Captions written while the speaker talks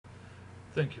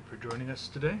Thank you for joining us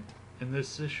today. In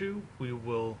this issue, we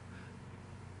will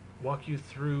walk you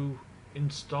through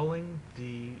installing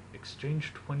the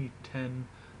Exchange 2010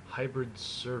 hybrid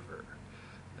server.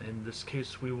 In this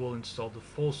case, we will install the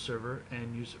full server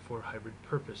and use it for hybrid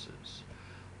purposes.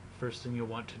 First thing you'll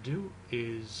want to do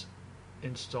is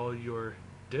install your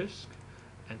disk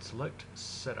and select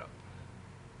Setup.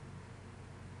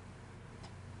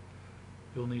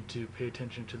 You'll need to pay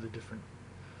attention to the different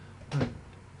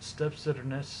steps that are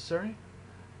necessary.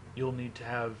 You'll need to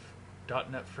have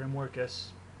 .NET Framework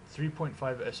 3.5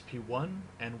 SP1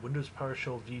 and Windows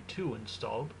PowerShell v2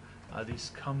 installed.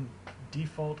 These come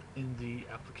default in the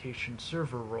application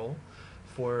server role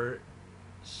for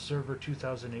Server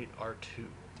 2008 R2.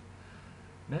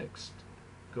 Next,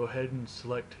 go ahead and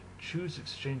select Choose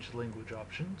Exchange Language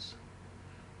Options.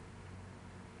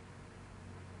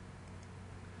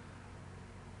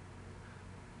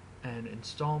 And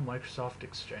install Microsoft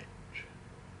Exchange.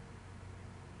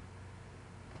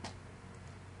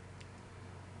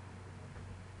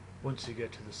 Once you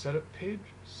get to the setup page,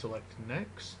 select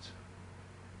Next,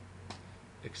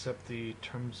 accept the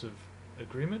terms of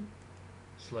agreement,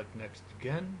 select Next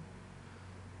again,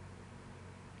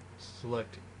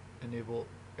 select Enable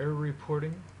Error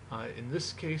Reporting. In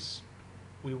this case,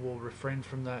 we will refrain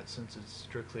from that since it's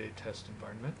strictly a test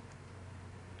environment,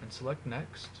 and select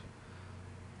Next.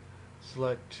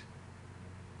 Select,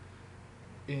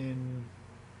 in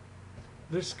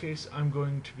this case, I'm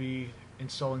going to be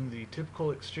installing the typical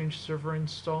Exchange server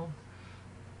install.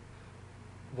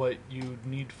 What you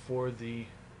need for the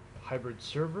hybrid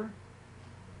server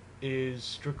is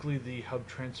strictly the hub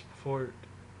transport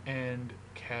and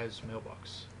CAS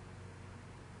mailbox.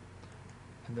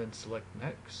 And then select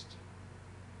Next.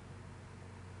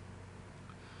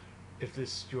 If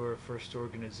this is your first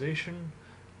organization,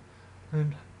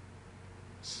 then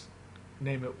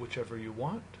name it whichever you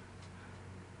want.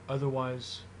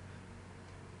 Otherwise,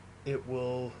 it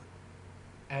will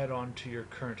add on to your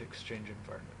current Exchange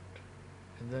environment.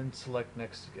 And then select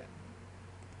Next again.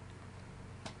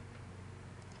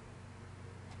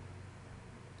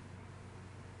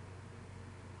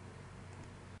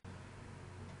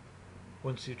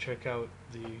 Once you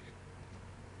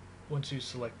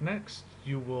select Next,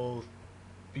 you will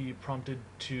be prompted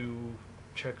to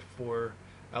check for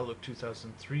Outlook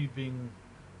 2003 being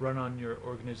run on your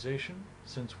organization.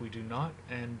 Since we do not,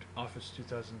 and Office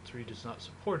 2003 does not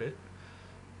support it,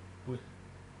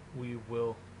 we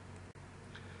will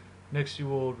next you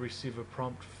will receive a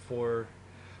prompt for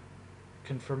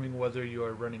confirming whether you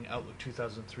are running Outlook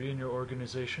 2003 in your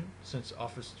organization. Since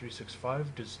Office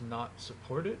 365 does not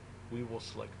support it, we will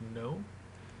select No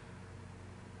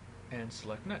and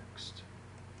select Next.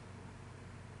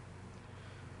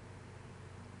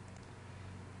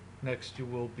 Next, you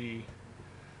will be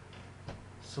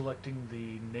selecting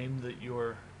the name that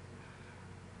your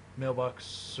mailbox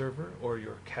server, or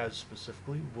your CAS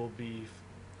specifically, will be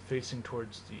facing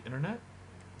towards the internet.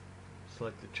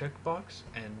 Select the checkbox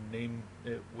and name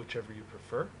it whichever you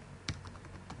prefer.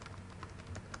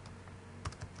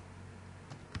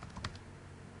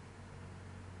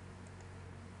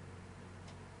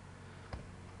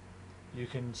 You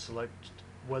can select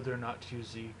whether or not to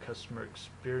use the Customer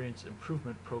Experience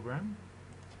Improvement Program.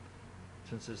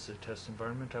 Since this is a test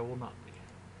environment, I will not be.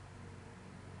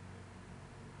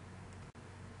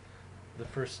 The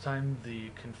first time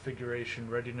the configuration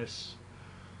readiness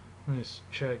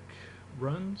check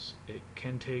runs, it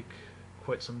can take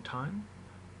quite some time.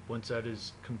 Once that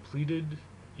is completed,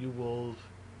 you will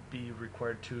be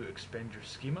required to expand your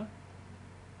schema.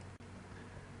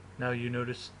 Now you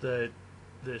notice that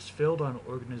this failed on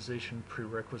organization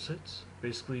prerequisites,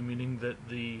 basically meaning that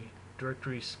the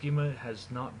directory schema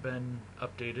has not been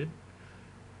updated.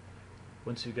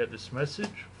 Once you get this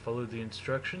message, follow the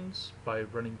instructions by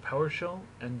running PowerShell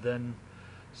and then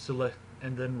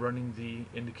running the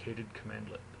indicated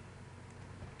commandlet.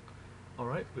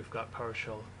 Alright, we've got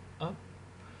PowerShell up,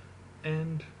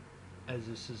 and as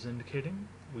this is indicating,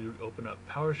 we would open up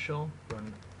PowerShell,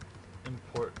 run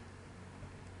import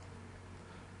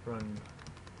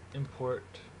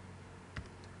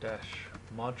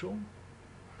 -module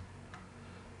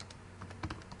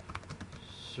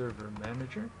server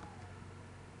manager,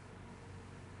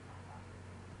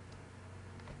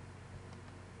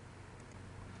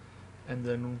 and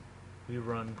then we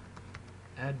run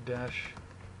add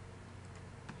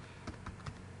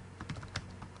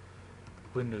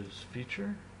Windows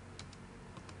feature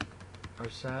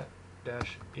rsat-adds.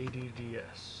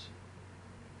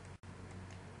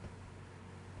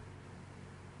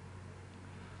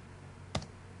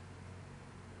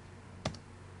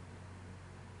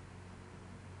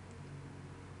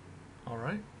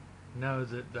 Alright, now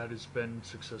that that has been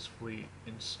successfully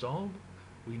installed,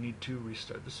 we need to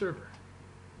restart the server.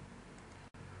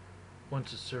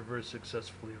 Once the server is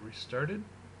successfully restarted,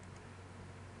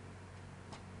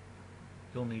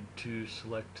 you'll need to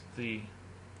select the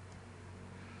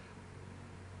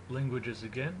languages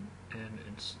again and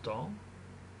install.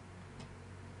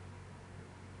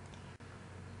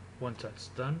 Once that's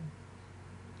done,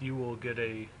 you will get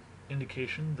a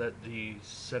indication that the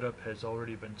setup has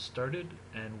already been started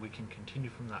and we can continue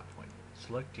from that point.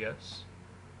 Select yes,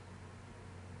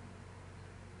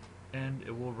 and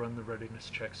it will run the readiness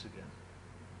checks again.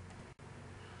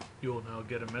 You will now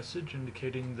get a message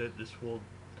indicating that this will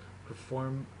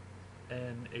perform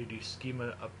an AD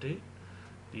schema update.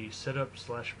 The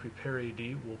setup/prepare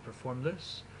AD will perform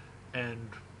this, and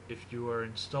if you are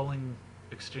installing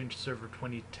Exchange Server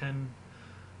 2010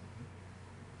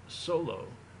 solo,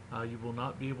 you will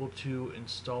not be able to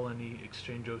install any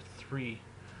Exchange 03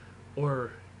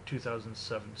 or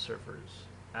 2007 servers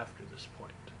after this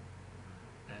point.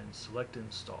 And select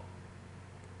install.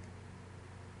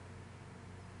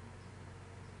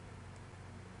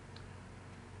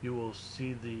 You will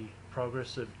see the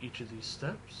progress of each of these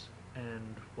steps,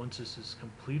 and once this is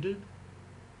completed,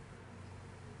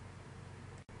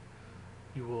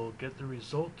 you will get the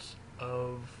results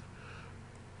of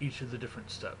each of the different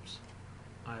steps.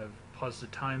 I have paused the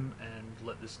time and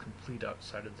let this complete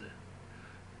outside of the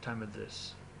time of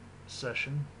this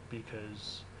session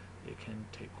because it can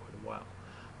take quite a while.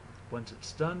 Once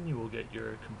it's done, you will get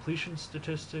your completion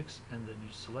statistics, and then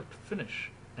you select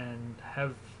finish and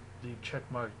have the check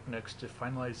mark next to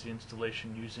finalize the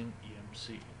installation using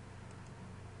EMC.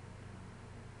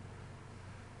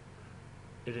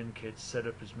 It indicates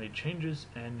setup has made changes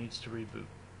and needs to reboot.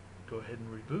 Go ahead and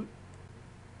reboot.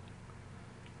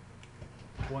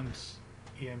 Once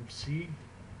EMC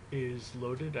is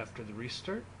loaded after the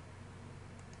restart,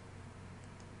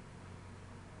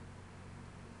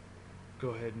 go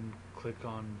ahead and click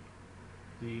on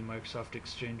the Microsoft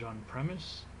Exchange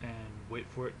on-premise and wait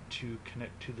for it to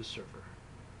connect to the server.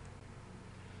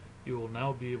 You will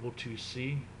now be able to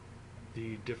see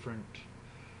the different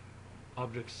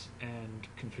objects and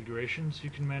configurations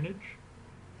you can manage.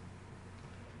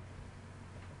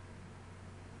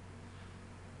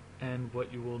 And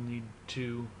what you will need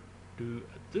to do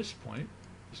at this point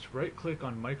is to right-click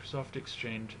on Microsoft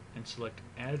Exchange and select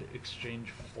Add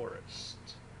Exchange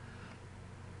Forest.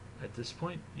 At this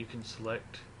point, you can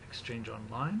select Exchange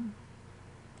Online,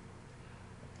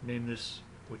 name this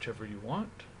whichever you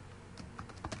want,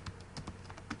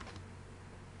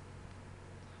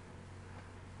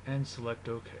 and select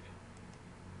OK.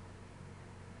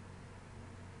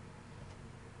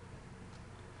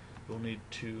 You'll need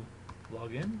to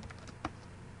log in.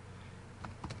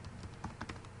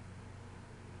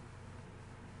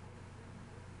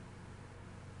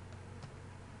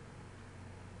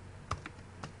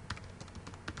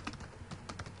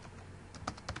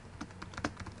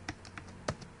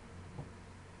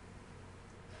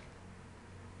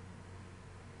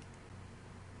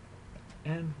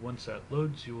 And once that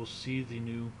loads, you will see the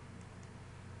new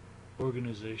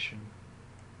organization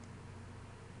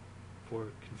for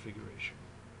configuration.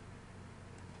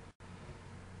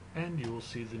 And you will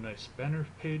see the nice banner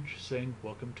page saying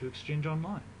Welcome to Exchange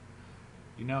Online.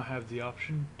 You now have the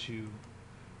option to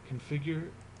configure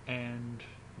and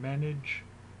manage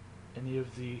any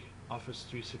of the Office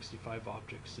 365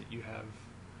 objects that you have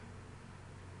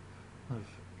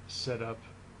set up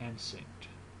and synced.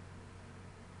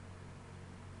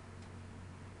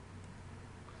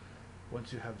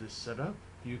 Once you have this set up,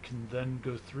 you can then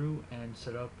go through and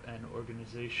set up an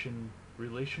organization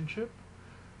relationship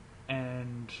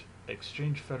and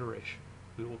Exchange Federation.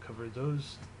 We will cover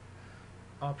those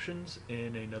options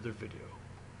in another video.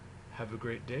 Have a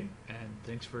great day, and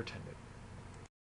thanks for attending.